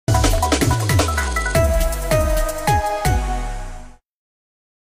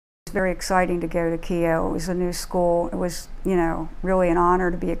Very exciting to go to Keough. It was a new school. It was, really an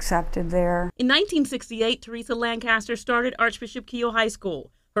honor to be accepted there. In 1968, Teresa Lancaster started Archbishop Keough High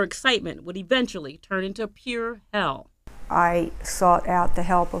School. Her excitement would eventually turn into pure hell. I sought out the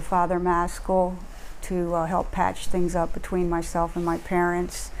help of Father Maskell to help patch things up between myself and my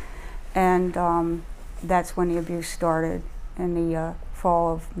parents, and that's when the abuse started in the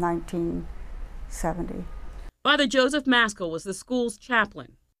fall of 1970. Father Joseph Maskell was the school's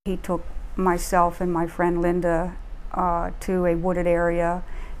chaplain. He took myself and my friend Linda to a wooded area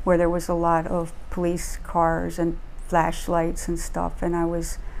where there was a lot of police cars and flashlights and stuff, and I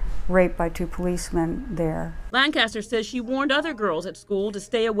was raped by 2 policemen there. Lancaster says she warned other girls at school to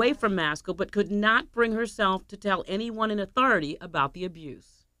stay away from Maskell, but could not bring herself to tell anyone in authority about the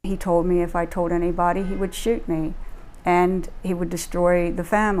abuse. He told me if I told anybody, he would shoot me and he would destroy the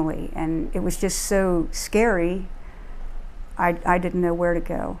family, and it was just so scary. I didn't know where to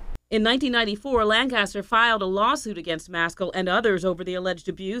go. In 1994, Lancaster filed a lawsuit against Maskell and others over the alleged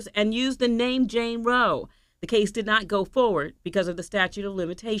abuse and used the name Jane Roe. The case did not go forward because of the statute of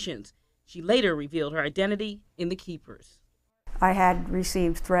limitations. She later revealed her identity in the Keepers. I had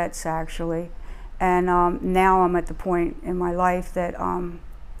received threats, actually, and now I'm at the point in my life that I'm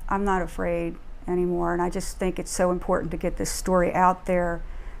not afraid anymore, and I just think it's so important to get this story out there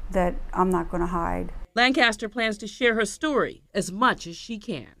that I'm not going to hide. Lancaster plans to share her story as much as she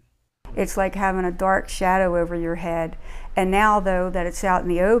can. It's like having a dark shadow over your head, and now, though, that it's out in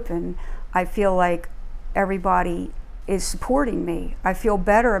the open, I feel like everybody is supporting me. I feel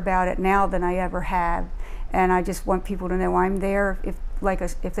better about it now than I ever have, and I just want people to know I'm there if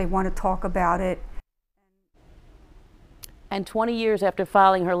they want to talk about it. And 20 years after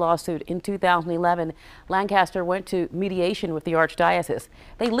filing her lawsuit in 2011, Lancaster went to mediation with the Archdiocese.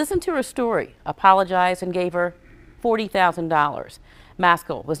 They listened to her story, apologized, and gave her $40,000.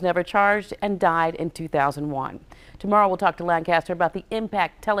 Maskell was never charged and died in 2001. Tomorrow we'll talk to Lancaster about the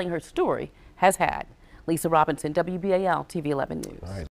impact telling her story has had. Lisa Robinson, WBAL-TV 11 News.